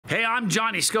Hey, I'm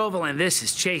Johnny Scoville, and this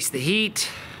is Chase the Heat.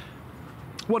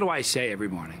 What do I say every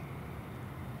morning?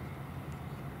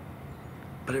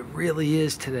 But it really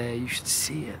is today. You should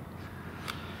see it.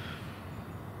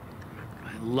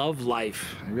 I love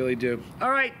life. I really do. All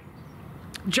right,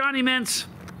 Johnny Mints.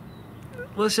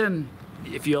 Listen,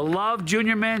 if you love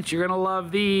Junior Mints, you're going to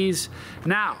love these.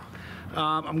 Now,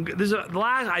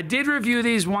 I did review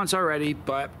these once already,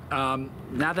 but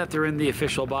now that they're in the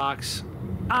official box,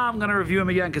 I'm going to review them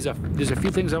again because there's a few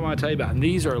things I want to tell you about. And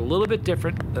these are a little bit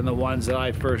different than the ones that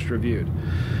I first reviewed.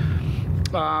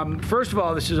 First of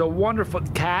all, this is a wonderful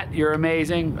Cat. You're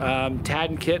amazing. Tad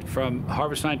and Kit from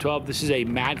Harvest 912. This is a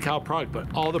Mad Cow product, but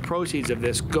all the proceeds of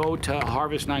this go to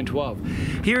Harvest 912.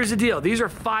 Here's the deal. These are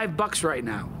 $5 right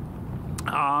now.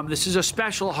 This is a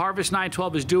special Harvest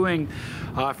 912 is doing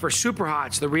for Super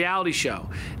Hots, the reality show.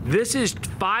 This is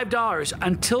 $5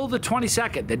 until the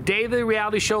 22nd, the day the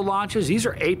reality show launches. These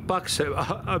are $8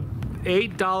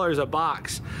 $8 a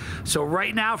box. So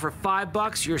right now for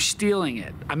 $5, you're stealing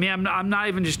it. I mean, I'm not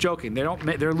even just joking.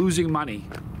 They're losing money.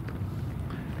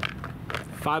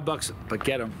 $5, but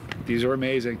get them. These are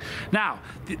amazing. Now,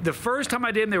 the first time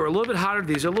I did them, they were a little bit hotter.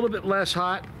 These are a little bit less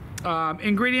hot.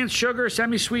 Ingredients: sugar,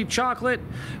 semi-sweet chocolate,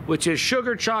 which is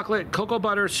sugar, chocolate, cocoa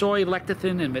butter, soy,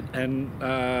 lecithin, and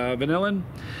vanillin.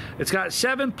 It's got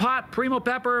 7-pot primo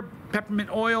pepper, peppermint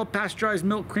oil, pasteurized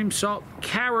milk, cream salt,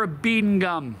 carabiner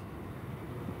gum,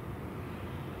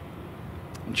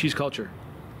 and cheese culture.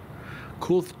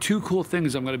 Two cool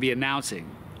things I'm going to be announcing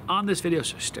on this video,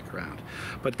 so stick around.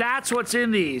 But that's what's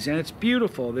in these, and it's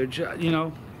beautiful. They're just, you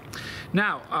know.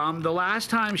 Now, the last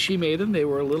time she made them, they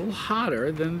were a little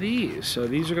hotter than these. So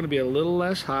these are going to be a little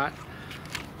less hot.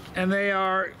 And they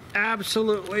are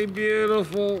absolutely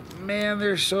beautiful. Man,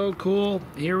 they're so cool.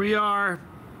 Here we are.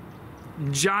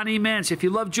 Johnny Mints. If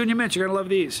you love Junior Mints, you're going to love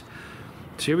these.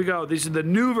 So here we go. These are the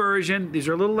new version. These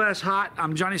are a little less hot.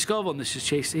 I'm Johnny Scoville, and this is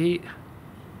Chase the Heat.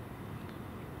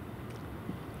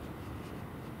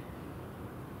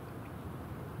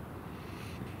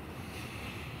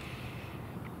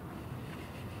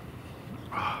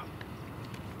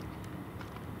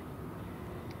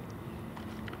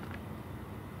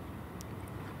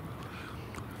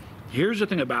 Here's the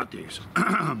thing about these.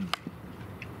 I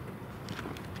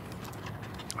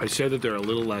say that they're a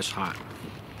little less hot.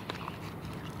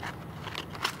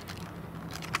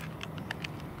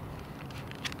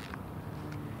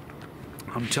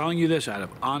 I'm telling you this out of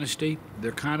honesty,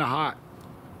 they're kind of hot.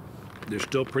 They're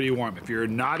still pretty warm. If you're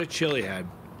not a chili head,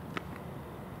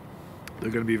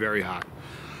 they're going to be very hot.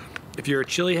 If you're a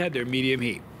chili head, they're medium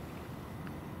heat.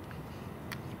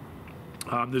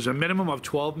 There's a minimum of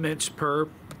 12 mints per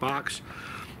box,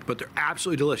 but they're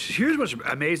absolutely delicious. Here's what's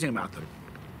amazing about them.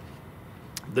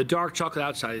 The dark chocolate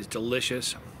outside is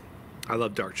delicious. I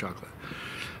love dark chocolate.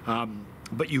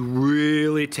 But you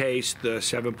really taste the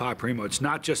 7-pot primo. It's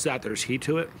not just that, there's heat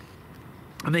to it.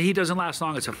 And the heat doesn't last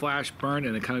long. It's a flash burn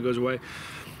and it kind of goes away.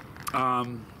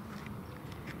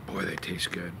 Boy, they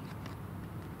taste good.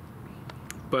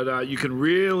 But you can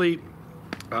really,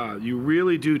 you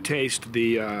really do taste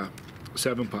the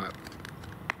 7-pot.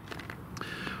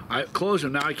 I closed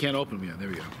them, now I can't open them yet. There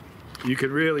we go. You can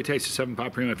really taste the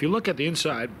 7-pot primo. If you look at the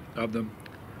inside of them,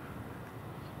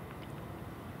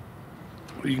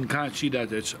 you can kind of see that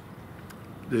there's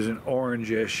an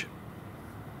orangish.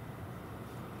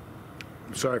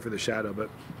 I'm sorry for the shadow, but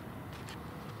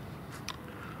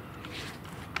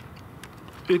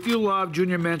if you love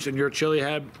Junior Mints and you're a chili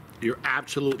head, you're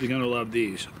absolutely going to love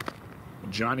these.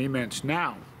 Johnny Mints.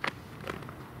 Now,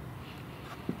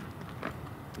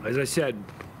 as I said,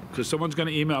 because someone's going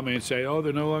to email me and say, oh,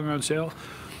 they're no longer on sale.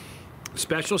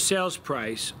 Special sales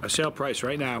price, a sale price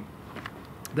right now,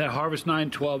 that Harvest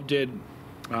 912 did,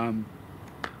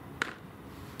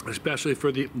 especially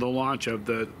for the launch of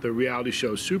the reality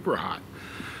show Super Hot,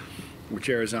 which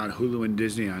airs on Hulu and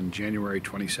Disney on January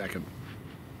 22nd.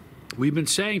 We've been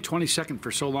saying 22nd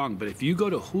for so long, but if you go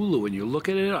to Hulu and you look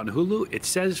at it on Hulu, it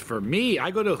says, for me,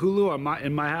 I go to Hulu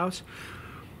in my house,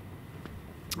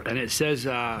 and it says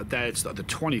that it's the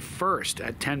 21st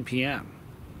at 10 p.m.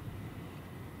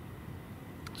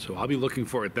 So I'll be looking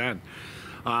for it then.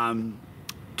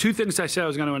 Two things I said I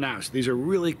was going to announce. These are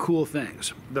really cool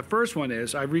things. The first one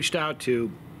is I reached out to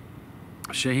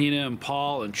Shahina and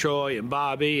Paul and Troy and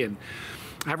Bobby, and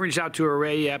I haven't reached out to her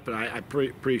Ray yet, but I'm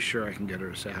pretty sure I can get her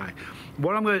to say hi.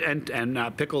 What I'm going to,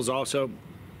 and Pickles also,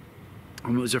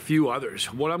 and there's a few others.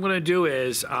 What I'm going to do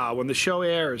is when the show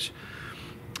airs,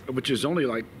 which is only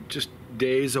like just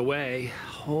days away.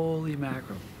 Holy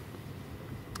mackerel.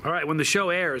 All right, when the show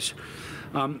airs,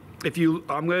 I'm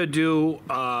going to do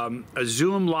a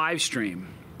Zoom live stream,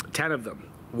 10 of them.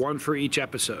 one for each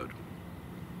episode.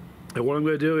 And what I'm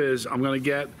going to do is I'm going to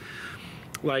get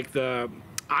like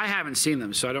I haven't seen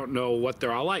them, so I don't know what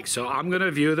they're all like. So I'm going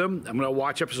to view them. I'm going to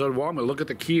watch episode 1. I'm going to look at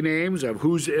the key names of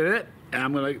who's in it,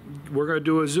 and we're going to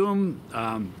do a Zoom.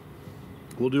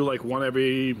 We'll do like one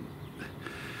every,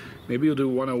 maybe we'll do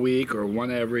one a week or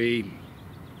one every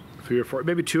 3 or 4,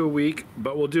 maybe 2 a week.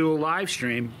 But we'll do a live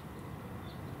stream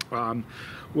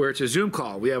where it's a Zoom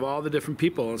call. We have all the different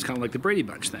people. It's kind of like the Brady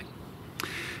Bunch thing.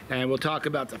 And we'll talk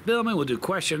about the filming. We'll do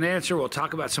question and answer. We'll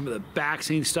talk about some of the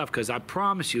back-scene stuff, because I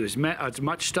promise you, as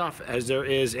much stuff as there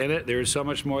is in it, there's so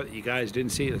much more that you guys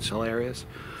didn't see. It's hilarious.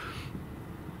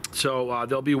 So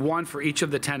there'll be one for each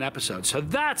of the 10 episodes. So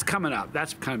that's coming up.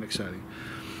 That's kind of exciting.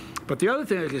 But the other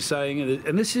thing that's exciting,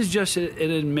 and this is just an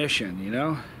admission, you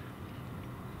know,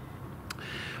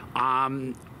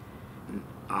 I'm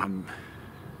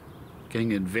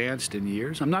getting advanced in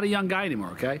years. I'm not a young guy anymore,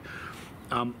 okay?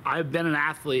 I've been an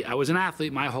athlete. I was an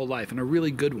athlete my whole life, and a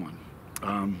really good one.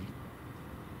 I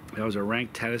was a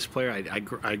ranked tennis player. I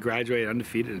graduated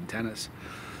undefeated in tennis.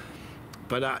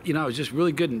 But, you know, I was just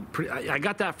really good. And I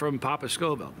got that from Papa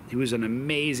Scoville. He was an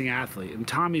amazing athlete. And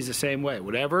Tommy's the same way.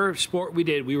 Whatever sport we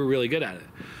did, we were really good at it.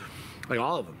 Like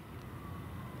all of them.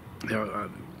 You know,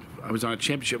 I was on a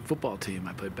championship football team.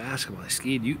 I played basketball. I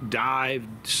skied,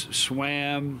 dived,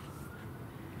 swam.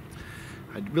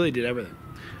 I really did everything.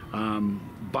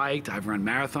 Biked, I've run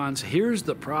marathons. Here's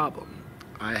the problem.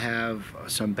 I have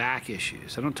some back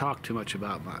issues. I don't talk too much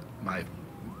about my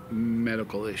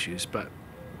medical issues, but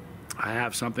I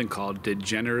have something called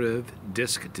degenerative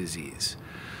disc disease.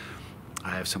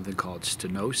 I have something called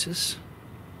stenosis,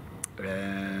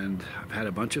 and I've had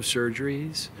a bunch of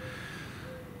surgeries,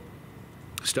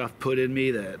 stuff put in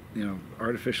me that, you know,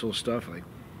 artificial stuff like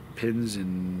pins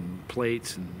and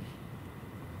plates, and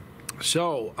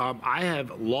so I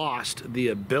have lost the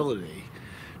ability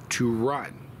to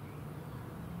run,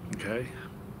 okay?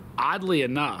 Oddly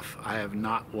enough, I have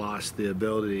not lost the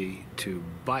ability to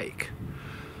bike.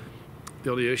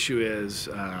 The only issue is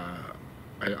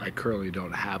I currently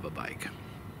don't have a bike.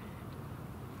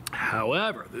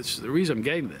 However, the reason I'm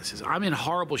getting this is I'm in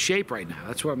horrible shape right now.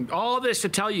 That's what all this to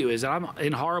tell you is that I'm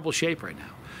in horrible shape right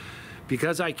now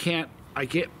because I can't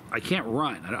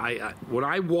run. When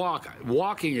I walk,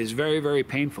 walking is very, very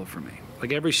painful for me.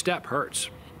 Like every step hurts.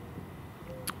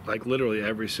 Like literally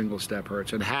every single step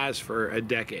hurts, and has for a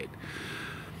decade.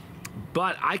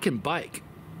 But I can bike.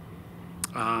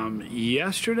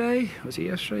 Yesterday,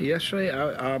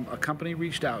 a company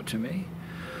reached out to me,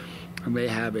 and they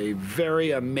have a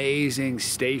very amazing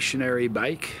stationary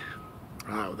bike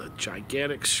with a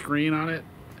gigantic screen on it,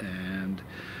 and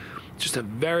just a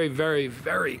very, very,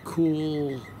 very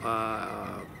cool,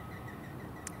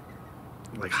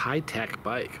 like high-tech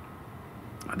bike.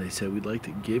 And they said, we'd like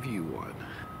to give you one.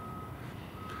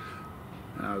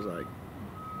 And I was like,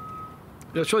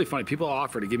 it's really funny. People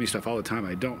offer to give me stuff all the time.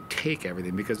 I don't take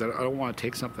everything because I don't want to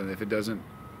take something if it doesn't,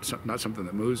 not something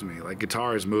that moves me. Like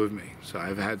guitars move me. So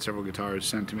I've had several guitars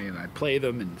sent to me, and I play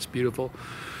them, and it's beautiful.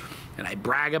 And I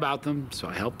brag about them, so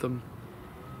I help them.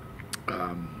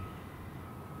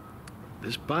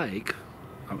 This bike,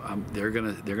 they're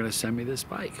gonna send me this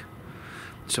bike.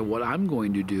 So what I'm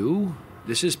going to do,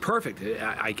 this is perfect.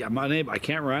 I'm unable, I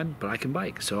can't run, but I can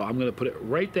bike. So I'm gonna put it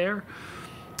right there.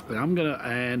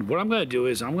 And what I'm gonna do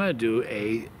is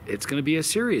it's gonna be a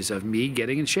series of me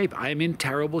getting in shape. I am in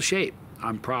terrible shape.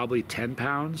 I'm probably 10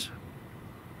 pounds,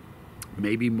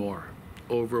 maybe more,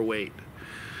 overweight.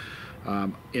 I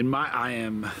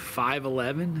am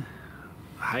 5'11"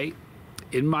 height.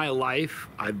 In my life,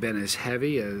 I've been as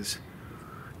heavy as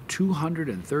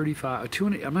 235,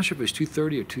 I'm not sure if it was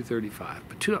 230 or 235,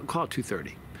 but call it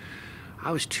 230.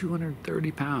 I was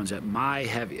 230 pounds at my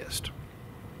heaviest.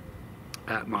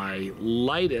 At my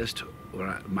lightest,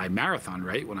 my marathon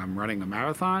rate, when I'm running a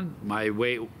marathon, my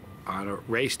weight on a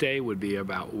race day would be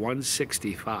about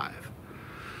 165.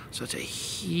 So it's a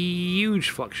huge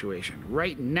fluctuation.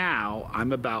 Right now,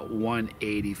 I'm about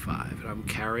 185, and I'm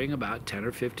carrying about 10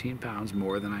 or 15 pounds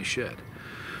more than I should.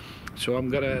 So I'm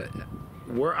gonna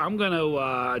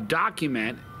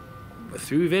document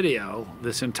through video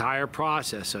this entire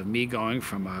process of me going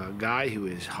from a guy who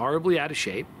is horribly out of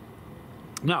shape.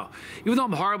 No, even though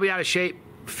I'm horribly out of shape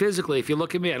physically, if you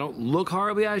look at me, I don't look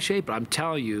horribly out of shape, but I'm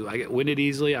telling you, I get winded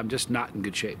easily. I'm just not in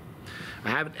good shape. I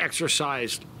haven't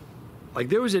exercised. Like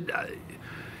there was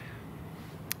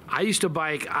I used to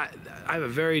bike. I have a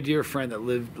very dear friend that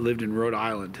lived in Rhode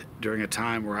Island during a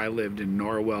time where I lived in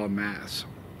Norwell, Mass.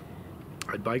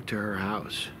 I'd bike to her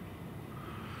house.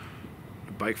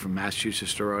 I'd bike from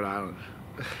Massachusetts to Rhode Island.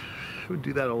 I would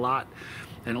do that a lot.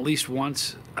 And at least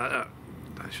once,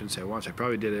 I shouldn't say once, I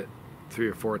probably did it 3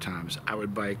 or 4 times. I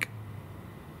would bike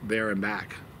there and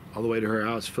back, all the way to her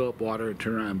house, fill up water, and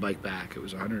turn around and bike back. It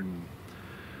was 100 and,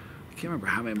 I can't remember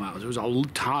how many miles. It was a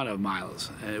ton of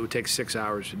miles, and it would take 6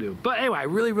 hours to do. But anyway, I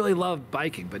really, really love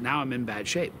biking, but now I'm in bad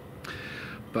shape.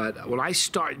 But when I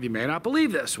start, you may not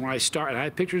believe this, when I start, and I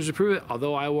have pictures to prove it,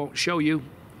 although I won't show you,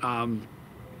 when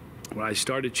I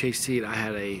started Chase Seed, I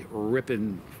had a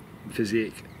ripping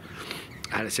physique.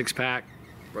 I had a 6-pack,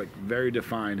 like very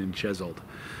defined and chiseled.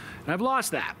 And I've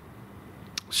lost that.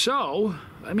 So,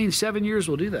 I mean, 7 years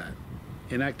will do that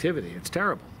in activity. It's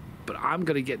terrible. But I'm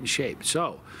going to get in shape.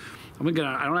 So, I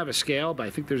don't have a scale, but I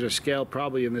think there's a scale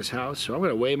probably in this house. So I'm going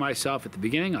to weigh myself at the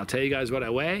beginning. I'll tell you guys what I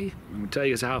weigh. I'm going to tell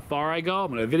you guys how far I go. I'm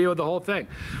going to video the whole thing.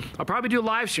 I'll probably do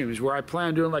live streams where I plan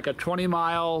on doing like a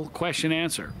 20-mile question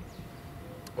answer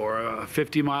or a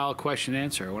 50-mile question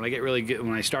answer. When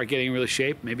I start getting in really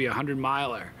shape, maybe a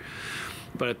 100-miler.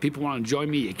 But if people want to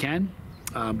join me, you can.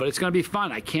 But it's going to be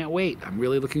fun. I can't wait. I'm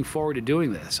really looking forward to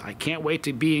doing this. I can't wait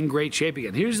to be in great shape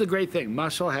again. Here's the great thing.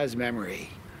 Muscle has memory.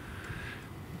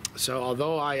 So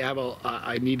although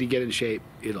I need to get in shape,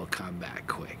 it'll come back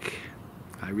quick.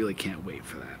 I really can't wait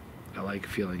for that. I like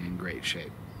feeling in great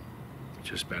shape. It's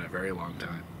just been a very long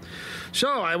time.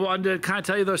 So I wanted to kind of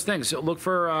tell you those things. So look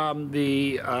for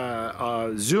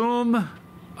the Zoom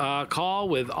call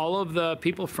with all of the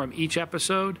people from each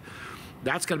episode.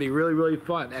 That's going to be really, really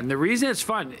fun. And the reason it's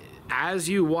fun, as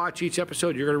you watch each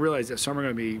episode, you're going to realize that some are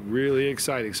going to be really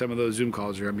exciting. Some of those Zoom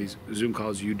calls are going to be Zoom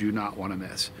calls you do not want to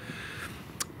miss.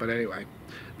 But anyway,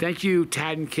 thank you,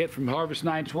 Tad and Kit from Harvest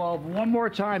 912. One more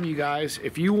time, you guys,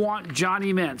 if you want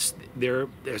Johnny Mints,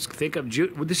 think of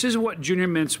this is what Junior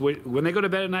Mints, when they go to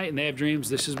bed at night and they have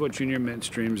dreams, this is what Junior Mints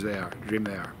dream they are.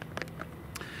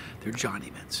 They're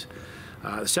Johnny Mints.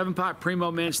 The 7-pot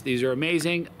Primo Mints, these are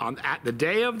amazing. At the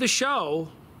day of the show,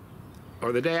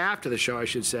 or the day after the show, I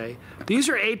should say, these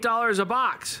are $8 a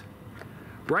box.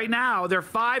 Right now, they're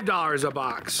 $5 a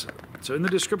box. So in the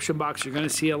description box, you're going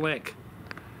to see a link.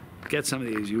 Get some of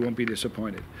these. You won't be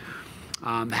disappointed.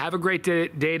 Have a great day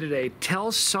today.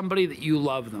 Tell somebody that you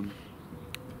love them.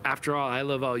 After all, I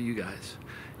love all you guys.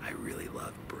 I really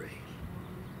love Bree.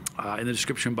 In the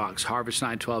description box, Harvest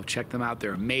 912. Check them out.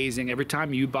 They're amazing. Every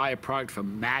time you buy a product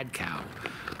from Mad Cow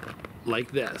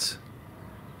like this,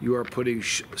 you are putting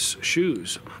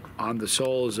shoes on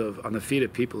the on the feet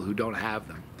of people who don't have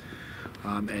them.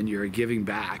 And you're giving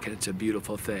back, and it's a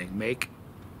beautiful thing. Make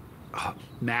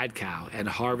Mad Cow and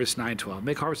Harvest 912.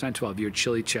 Make Harvest 912 your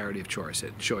chili charity of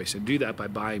choice, and do that by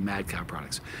buying Mad Cow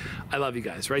products. I love you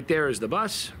guys. Right there is the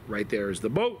bus. Right there is the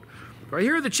boat. Right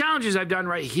here are the challenges I've done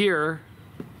right here.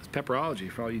 It's pepperology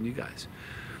for all you new guys.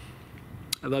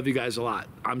 I love you guys a lot.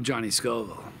 I'm Johnny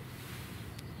Scoville.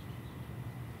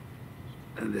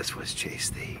 And this was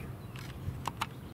Chase Seed.